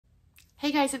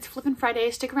Hey guys, it's Flippin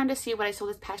Friday. Stick around to see what I sold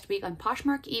this past week on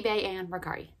Poshmark, eBay, and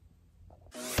Mercari.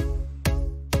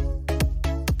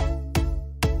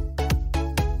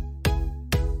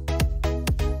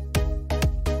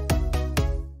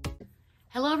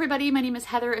 Hello everybody, my name is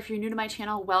Heather. If you're new to my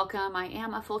channel, welcome. I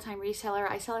am a full-time reseller.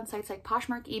 I sell on sites like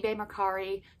Poshmark, eBay,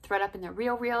 Mercari, ThredUp, and The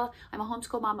RealReal. I'm a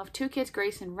homeschool mom of 2 kids,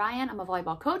 Grace and Ryan. I'm a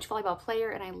volleyball coach, volleyball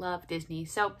player, and I love Disney.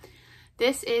 So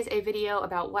this is a video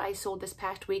about what I sold this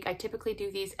past week. I typically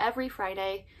do these every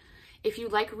Friday. If you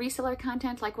like reseller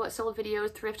content, like what sold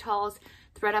videos, thrift hauls,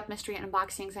 ThredUp mystery and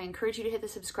unboxings, I encourage you to hit the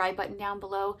subscribe button down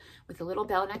below with a little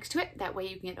bell next to it. That way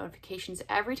you can get notifications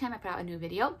every time I put out a new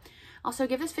video. Also,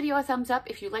 give this video a thumbs up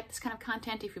if you like this kind of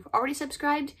content. If you've already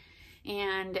subscribed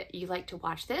and you like to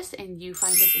watch this and you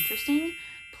find this interesting,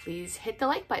 please hit the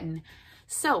like button.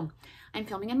 So, I'm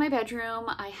filming in my bedroom.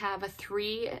 I have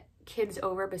 3 kids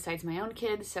over besides my own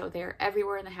kids, so they're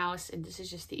everywhere in the house, and this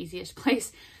is just the easiest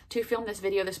place to film this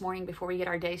video this morning before we get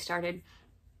our day started.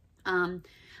 I'm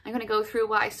going to go through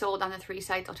what I sold on the 3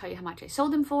 sites. I'll tell you how much I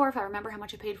sold them for, if I remember how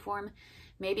much I paid for them.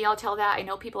 Maybe I'll tell that. I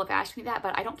know people have asked me that,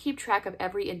 but I don't keep track of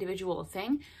every individual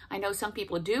thing. I know some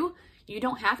people do. You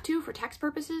don't have to for tax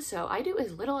purposes, so I do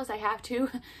as little as I have to.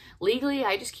 Legally,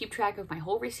 I just keep track of my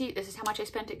whole receipt. This is how much I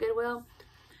spent at Goodwill.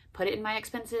 Put it in my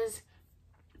expenses.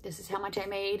 This is how much I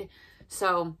made.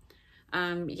 So,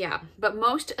 yeah. But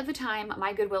most of the time,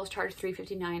 my Goodwills charge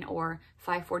 $3.59 or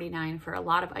 $5.49 for a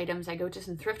lot of items. I go to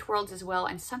some thrift worlds as well,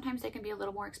 and sometimes they can be a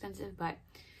little more expensive, but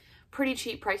pretty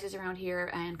cheap prices around here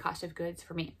and cost of goods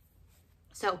for me.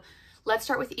 So let's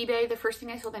start with eBay. The first thing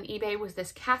I sold on eBay was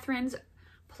this Catherine's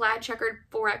plaid checkered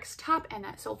 4X top, and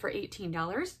that sold for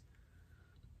 $18.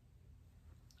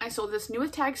 I sold this New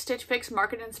with Tag Stitch Fix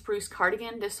Market and Spruce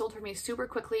cardigan. This sold for me super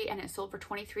quickly, and it sold for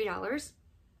 $23.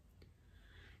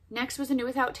 Next was a New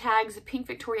Without Tags Pink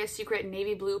Victoria's Secret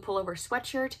Navy Blue Pullover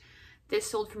Sweatshirt. This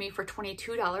sold for me for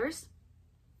 $22.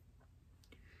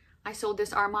 I sold this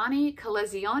Armani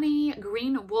Collezione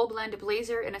Green Wool Blend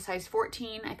Blazer in a size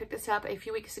 14. I picked this up a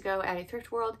few weeks ago at a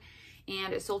thrift world,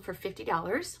 and it sold for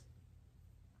 $50.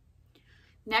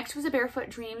 Next was a Barefoot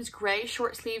Dreams gray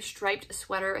short sleeve striped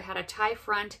sweater. It had a tie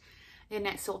front, and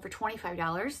it sold for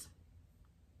 $25.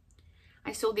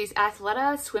 I sold these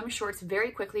Athleta swim shorts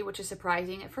very quickly, which is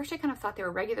surprising. At first I kind of thought they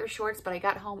were regular shorts, but I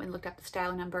got home and looked up the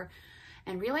style number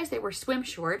and realized they were swim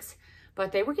shorts,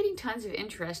 but they were getting tons of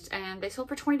interest, and they sold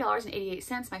for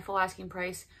 $20.88, my full asking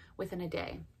price, within a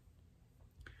day.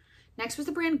 Next was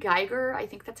the brand Geiger. I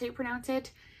think that's how you pronounce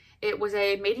it. It was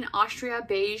a made in Austria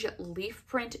beige leaf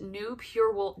print new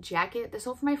pure wool jacket. This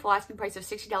sold for my full asking price of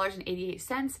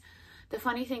 $60.88. The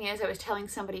funny thing is, I was telling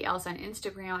somebody else on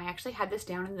Instagram, I actually had this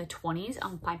down in the 20s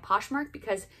on my Poshmark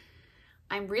because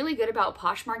I'm really good about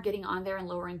Poshmark getting on there and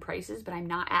lowering prices, but I'm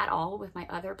not at all with my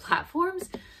other platforms.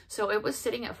 So it was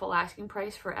sitting at full asking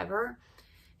price forever,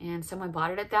 and someone bought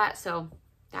it at that, so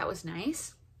that was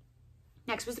nice.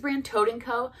 Next was the brand Toad &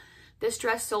 Co. This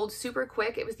dress sold super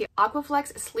quick. It was the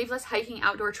Aquaflex sleeveless hiking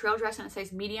outdoor trail dress in a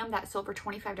size medium. That sold for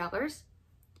 $25.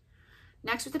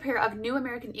 Next was a pair of new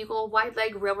American Eagle wide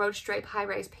leg railroad stripe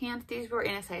high-rise pants. These were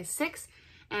in a size 6,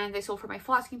 and they sold for my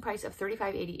full asking price of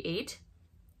 $35.88.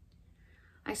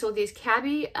 I sold these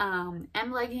Cabby M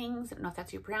leggings. I don't know if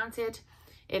that's how you pronounce it.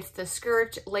 It's the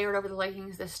skirt layered over the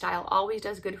leggings. This style always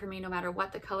does good for me no matter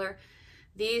what the color.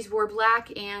 These were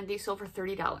black, and these sold for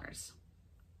 $30.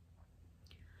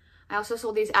 I also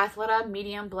sold these Athleta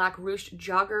medium black ruched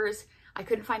joggers. I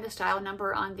couldn't find the style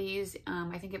number on these.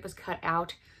 I think it was cut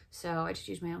out, so I just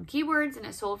used my own keywords, and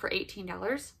it sold for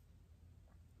 $18.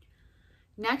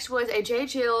 Next was a J.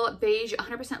 Jill beige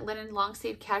 100% linen long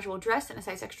sleeve casual dress in a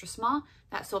size extra small.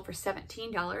 That sold for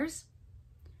 $17.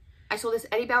 I sold this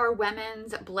Eddie Bauer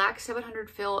Women's black 700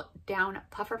 fill down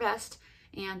puffer vest,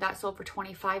 and that sold for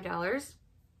 $25.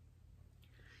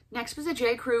 Next was a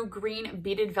J. Crew green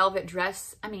beaded velvet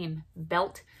dress,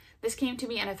 belt. This came to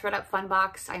me in a ThredUp fun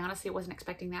box. I honestly wasn't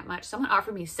expecting that much. Someone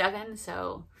offered me 7,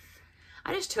 so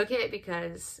I just took it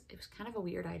because it was kind of a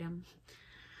weird item.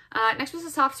 Next was a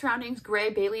Soft Surroundings gray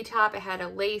Bailey top. It had a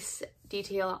lace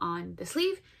detail on the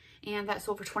sleeve, and that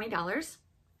sold for $20.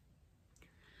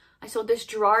 I sold this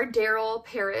Gerard Darrell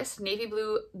Paris navy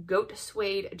blue goat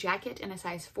suede jacket in a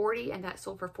size 40, and that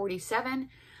sold for $47. I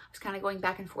was kind of going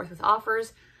back and forth with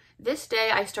offers. This day,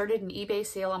 I started an eBay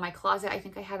sale on my closet. I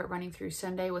think I have it running through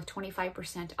Sunday with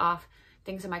 25% off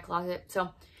things in my closet.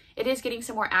 So it is getting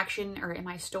some more action, or in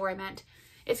my store, I meant.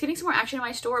 It's getting some more action in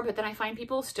my store, but then I find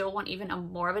people still want even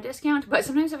more of a discount. But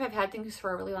sometimes if I've had things for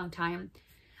a really long time,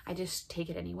 I just take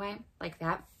it anyway, like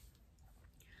that.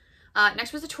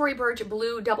 Next was a Tory Burch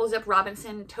blue double zip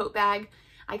Robinson tote bag.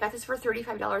 I got this for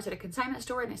 $35 at a consignment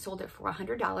store and I sold it for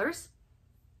 $100.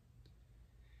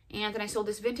 And then I sold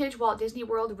this vintage Walt Disney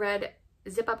World red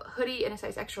zip-up hoodie in a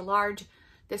size extra large.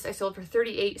 This I sold for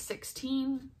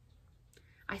 $38.16.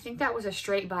 I think that was a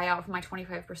straight buyout for my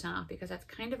 25% off because that's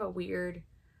kind of a weird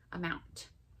amount.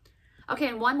 Okay,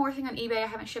 and one more thing on eBay I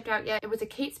haven't shipped out yet. It was a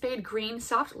Kate Spade green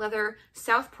soft leather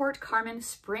Southport Carmen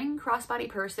spring crossbody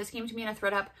purse. This came to me in a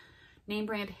ThredUp name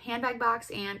brand handbag box,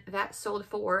 and that sold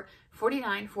for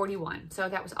 $49.41. So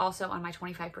that was also on my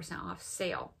 25% off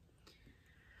sale.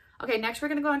 Okay, next we're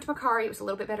gonna go into Mercari. It was a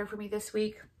little bit better for me this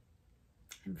week.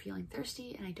 I'm feeling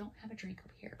thirsty and I don't have a drink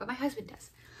over here, but my husband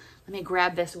does. Let me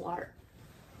grab this water.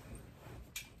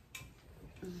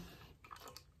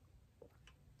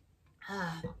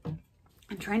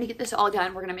 I'm trying to get this all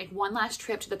done. We're gonna make one last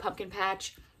trip to the pumpkin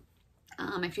patch.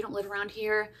 If you don't live around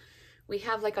here, we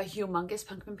have like a humongous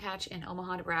pumpkin patch in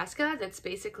Omaha, Nebraska. That's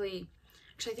basically,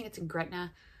 actually I think it's in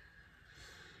Gretna.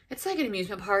 It's like an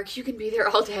amusement park. You can be there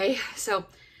all day. So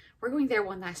we're going there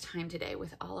one last time today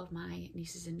with all of my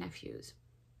nieces and nephews,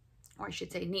 or I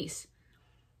should say niece.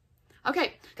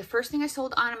 Okay, the first thing I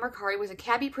sold on Mercari was a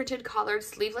cabbie printed collared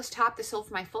sleeveless top. This sold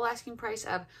for my full asking price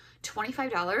of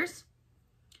 $25.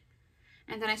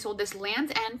 And then I sold this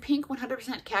Land's End pink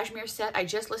 100% cashmere set. I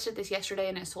just listed this yesterday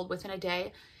and it sold within a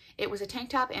day. It was a tank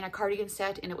top and a cardigan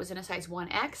set, and it was in a size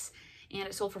 1X, and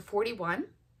it sold for $41.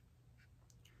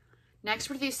 Next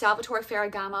were these Salvatore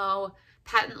Ferragamo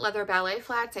patent leather ballet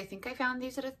flats. I think I found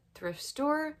these at a thrift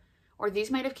store, or these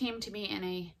might have came to me in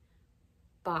a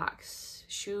box,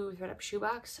 ThredUp shoe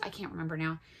box. I can't remember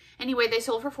now. Anyway, they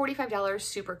sold for $45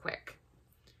 super quick.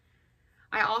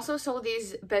 I also sold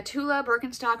these Betula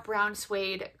Birkenstock brown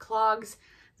suede clogs.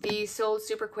 These sold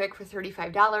super quick for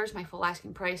 $35, my full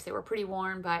asking price. They were pretty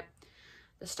worn, but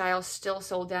the style still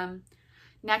sold them.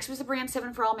 Next was the brand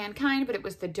 7 for All Mankind, but it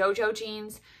was the Dojo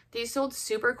jeans. These sold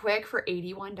super quick for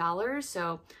 $81,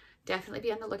 so definitely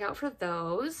be on the lookout for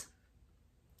those.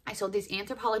 I sold these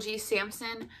Anthropologie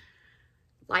Samson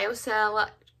Lyocell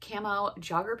camo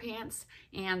jogger pants,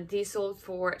 and these sold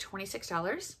for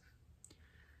 $26.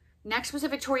 Next was a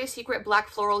Victoria's Secret black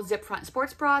floral zip front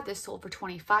sports bra. This sold for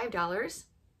 $25.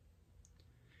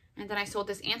 And then I sold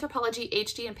this Anthropologie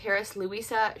HD in Paris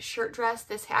Louisa shirt dress.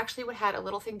 This actually had a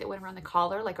little thing that went around the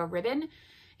collar, like a ribbon.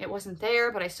 It wasn't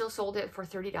there, but I still sold it for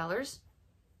 $30.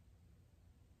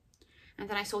 And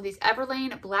then I sold these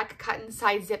Everlane black cotton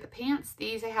side zip pants.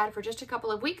 These I had for just a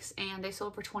couple of weeks, and they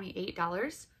sold for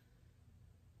 $28.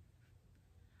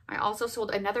 I also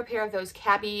sold another pair of those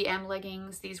Cabbie M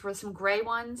leggings. These were some gray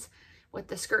ones with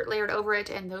the skirt layered over it,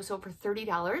 and those sold for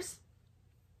 $30.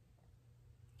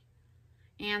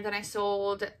 And then I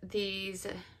sold these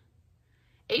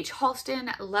H.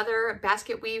 Halston leather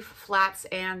basket weave flats,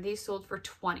 and these sold for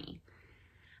 $20.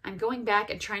 I'm going back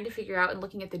and trying to figure out and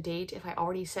looking at the date if I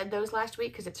already said those last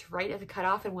week, because it's right at the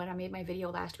cutoff and when I made my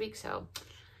video last week. So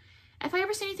if I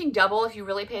ever say anything double, if you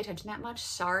really pay attention that much,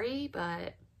 sorry,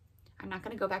 but I'm not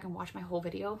going to go back and watch my whole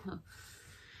video.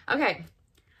 Okay,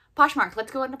 Poshmark.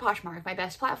 Let's go into Poshmark. My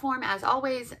best platform, as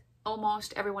always.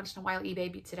 Almost every once in a while,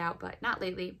 eBay beats it out, but not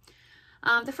lately.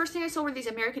 The first thing I sold were these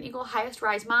American Eagle highest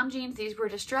rise mom jeans. These were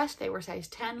distressed. They were size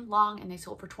 10 long, and they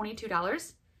sold for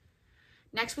 $22.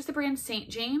 Next was the brand St.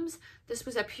 James. This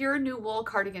was a pure new wool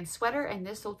cardigan sweater, and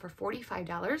this sold for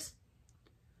 $45.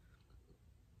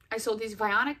 I sold these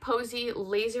Vionic Posy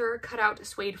laser cutout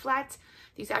suede flats.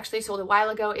 These actually sold a while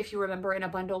ago, if you remember, in a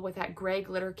bundle with that gray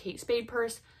glitter Kate Spade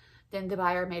purse. Then the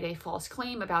buyer made a false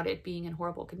claim about it being in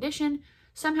horrible condition.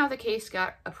 Somehow the case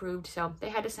got approved, so they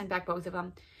had to send back both of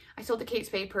them. I sold the Kate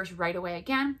Spade purse right away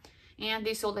again, and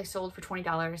these I sold for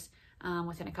 $20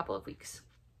 within a couple of weeks.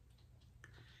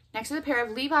 Next is a pair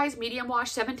of Levi's medium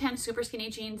wash 710 super skinny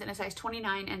jeans in a size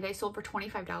 29, and they sold for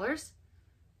 $25.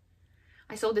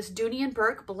 I sold this Dooney &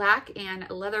 Burke black and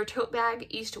leather tote bag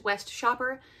east-west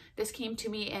shopper. This came to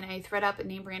me in a ThredUp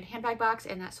name brand handbag box,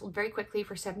 and that sold very quickly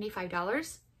for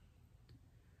 $75.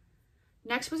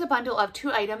 Next was a bundle of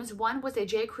 2 items. One was a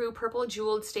J. Crew purple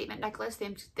jeweled statement necklace.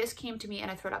 This came to me in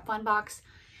a ThredUp fun box.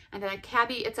 And then a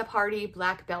Cabbie It's a Party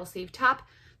black bell sleeve top.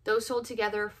 Those sold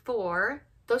together for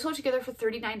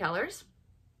 $39.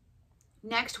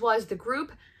 Next was the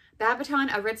group Babaton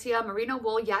Aritzia merino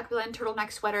wool yak blend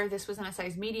turtleneck sweater. This was in a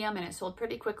size medium, and it sold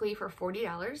pretty quickly for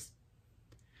 $40.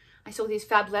 I sold these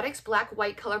Fabletics black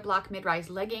white color block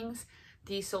mid-rise leggings.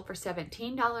 These sold for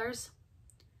 $17.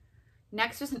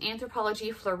 Next was an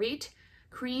Anthropologie Fleurite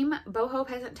cream boho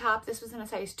peasant top. This was in a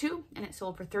size 2, and it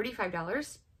sold for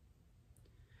 $35.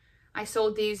 I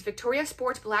sold these Victoria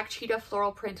Sports black cheetah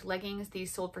floral print leggings.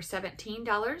 These sold for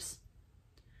 $17.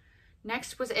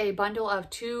 Next was a bundle of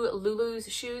 2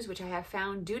 Lulu's shoes, which I have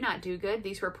found do not do good.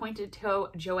 These were pointed toe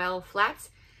Joelle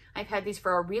flats. I've had these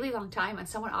for a really long time, and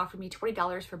someone offered me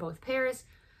 $20 for both pairs,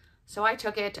 so I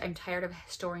took it. I'm tired of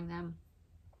storing them.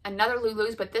 Another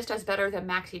Lulu's, but this does better than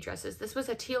maxi dresses. This was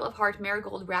a teal of heart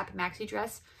marigold wrap maxi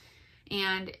dress,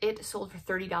 and it sold for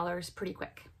 $30 pretty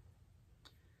quick.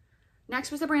 Next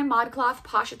was the brand ModCloth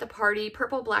Posh at the Party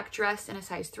purple black dress in a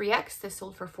size 3X. This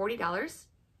sold for $40.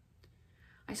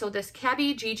 I sold this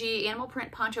Cabby Gigi animal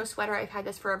print poncho sweater. I've had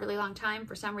this for a really long time.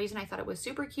 For some reason, I thought it was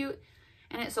super cute,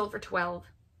 and it sold for $12.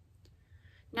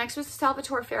 Next was the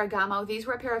Salvatore Ferragamo. These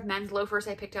were a pair of men's loafers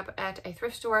I picked up at a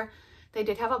thrift store. They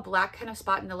did have a black kind of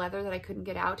spot in the leather that I couldn't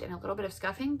get out and a little bit of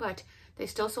scuffing, but they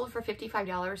still sold for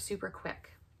 $55 super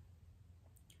quick.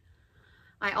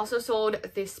 I also sold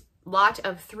this lot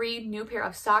of 3 new pair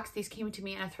of socks. These came to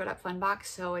me in a ThredUp fun box,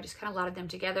 so I just kind of lotted them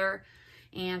together,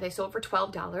 and they sold for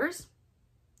 $12.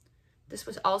 This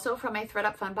was also from a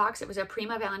ThredUp fun box. It was a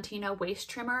Prima Valentina waist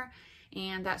trimmer,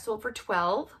 and that sold for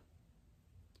 $12.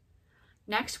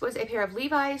 Next was a pair of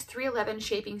Levi's 311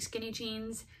 shaping skinny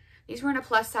jeans. These were in a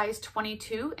plus size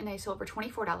 22, and they sold for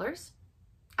 $24.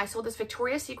 I sold this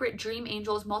Victoria's Secret Dream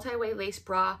Angels multi-way lace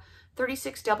bra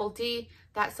 36 double D.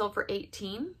 That sold for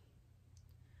 $18.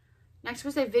 Next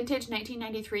was a vintage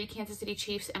 1993 Kansas City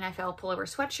Chiefs NFL pullover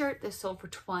sweatshirt. This sold for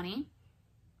 $20.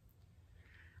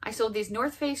 I sold these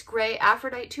North Face gray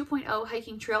Aphrodite 2.0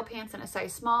 hiking trail pants in a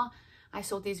size small. I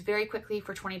sold these very quickly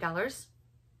for $20.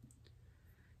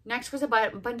 Next was a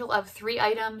bundle of 3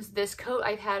 items. This coat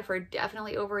I've had for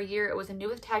definitely over a year. It was a New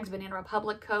With Tags Banana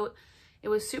Republic coat. It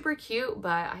was super cute,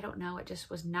 but I don't know, it just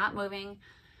was not moving.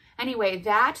 Anyway,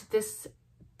 this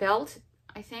belt,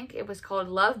 I think it was called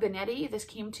Love Benetti. This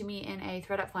came to me in a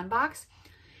ThredUp fun box.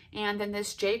 And then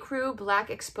this J. Crew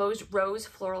black exposed rose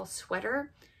floral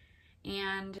sweater.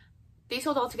 And these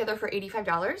sold all together for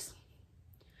 $85.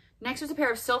 Next was a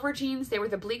pair of silver jeans. They were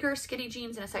the Bleecker skinny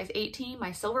jeans in a size 18.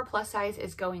 My silver plus size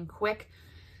is going quick.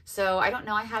 So I don't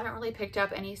know. I haven't really picked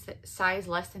up any size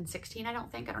less than 16, I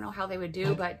don't think. I don't know how they would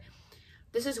do, but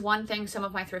this is one thing some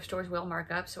of my thrift stores will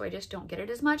mark up, so I just don't get it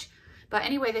as much. But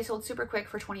anyway, they sold super quick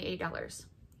for $28.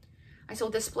 I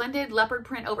sold this splendid leopard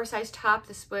print oversized top.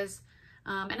 This was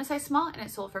in a size small, and it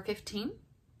sold for $15.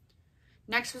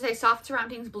 Next was a soft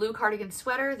surroundings blue cardigan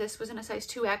sweater. This was in a size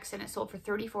 2X, and it sold for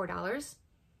 $34.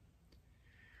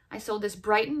 I sold this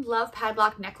Brighton Love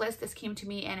Padlock necklace. This came to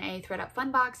me in a ThredUp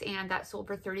fun box, and that sold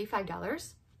for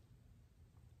 $35.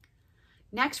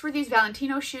 Next were these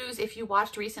Valentino shoes. If you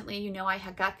watched recently, you know I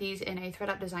had got these in a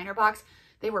ThredUp designer box.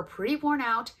 They were pretty worn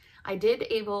out. I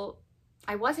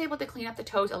was able to clean up the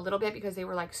toes a little bit because they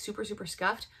were like super, super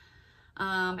scuffed.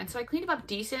 And so I cleaned them up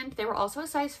decent. They were also a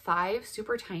size 5,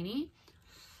 super tiny.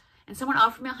 And someone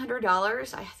offered me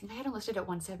 $100. I think I had them listed at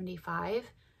 $175.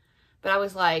 But I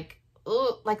was like,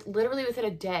 ugh, like literally within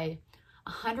a day,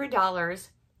 $100.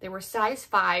 They were size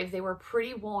 5. They were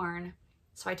pretty worn.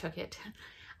 So I took it.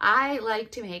 I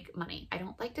like to make money. I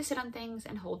don't like to sit on things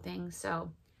and hold things.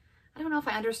 So I don't know if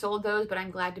I undersold those, but I'm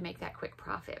glad to make that quick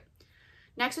profit.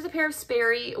 Next is a pair of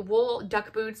Sperry wool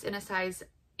duck boots in a size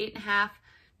 8.5.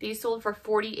 These sold for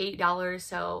 $48.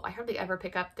 So I hardly ever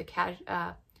pick up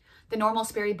the normal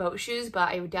Sperry boat shoes, but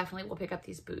I definitely will pick up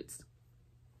these boots.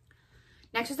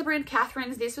 Next is the brand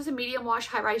Catherine's. This was a medium wash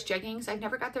high-rise jeggings. I've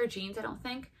never got their jeans, I don't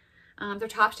think. Their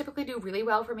tops typically do really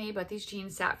well for me, but these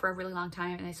jeans sat for a really long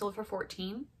time, and they sold for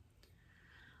 $14.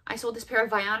 I sold this pair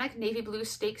of Vionic navy blue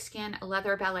steak skin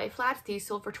leather ballet flats. These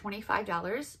sold for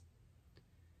 $25.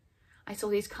 I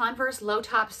sold these Converse low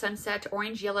top sunset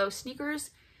orange yellow sneakers.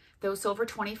 Those sold for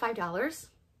 $25.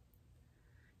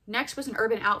 Next was an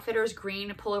Urban Outfitters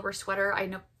green pullover sweater.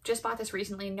 I just bought this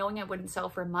recently, knowing it wouldn't sell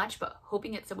for much, but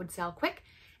hoping it would sell quick,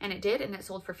 and it did, and it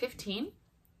sold for $15.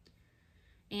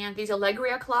 And these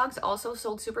Allegria clogs also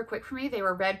sold super quick for me. They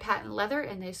were red patent leather,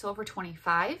 and they sold for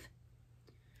 $25.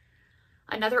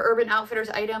 Another Urban Outfitters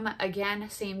item, again,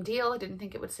 same deal. Didn't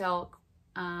think it would sell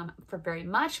for very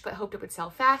much, but hoped it would sell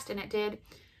fast, and it did.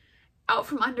 Out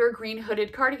From Under green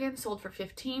hooded cardigan sold for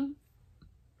 $15.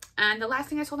 And the last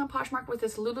thing I sold on Poshmark was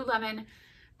this Lululemon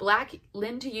black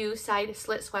Lynn to You side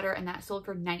slit sweater, and that sold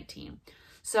for $19.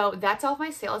 So that's all of my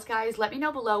sales, guys. Let me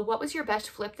know below, what was your best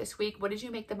flip this week? What did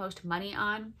you make the most money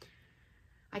on?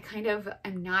 I kind of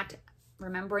am not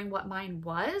remembering what mine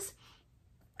was.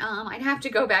 I'd have to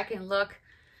go back and look,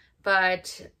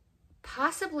 but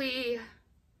possibly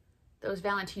those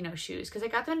Valentino shoes, because I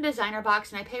got them in a designer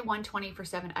box and I paid $120 for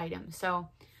 7 items. So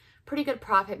pretty good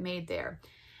profit made there.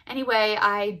 Anyway,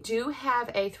 I do have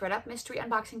a ThredUp mystery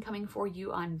unboxing coming for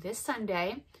you on this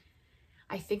Sunday.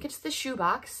 I think it's the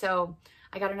shoebox. So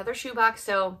I got another shoebox.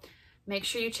 So make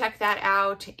sure you check that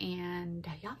out. And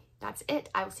yeah, that's it.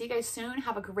 I will see you guys soon.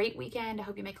 Have a great weekend. I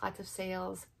hope you make lots of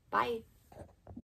sales. Bye.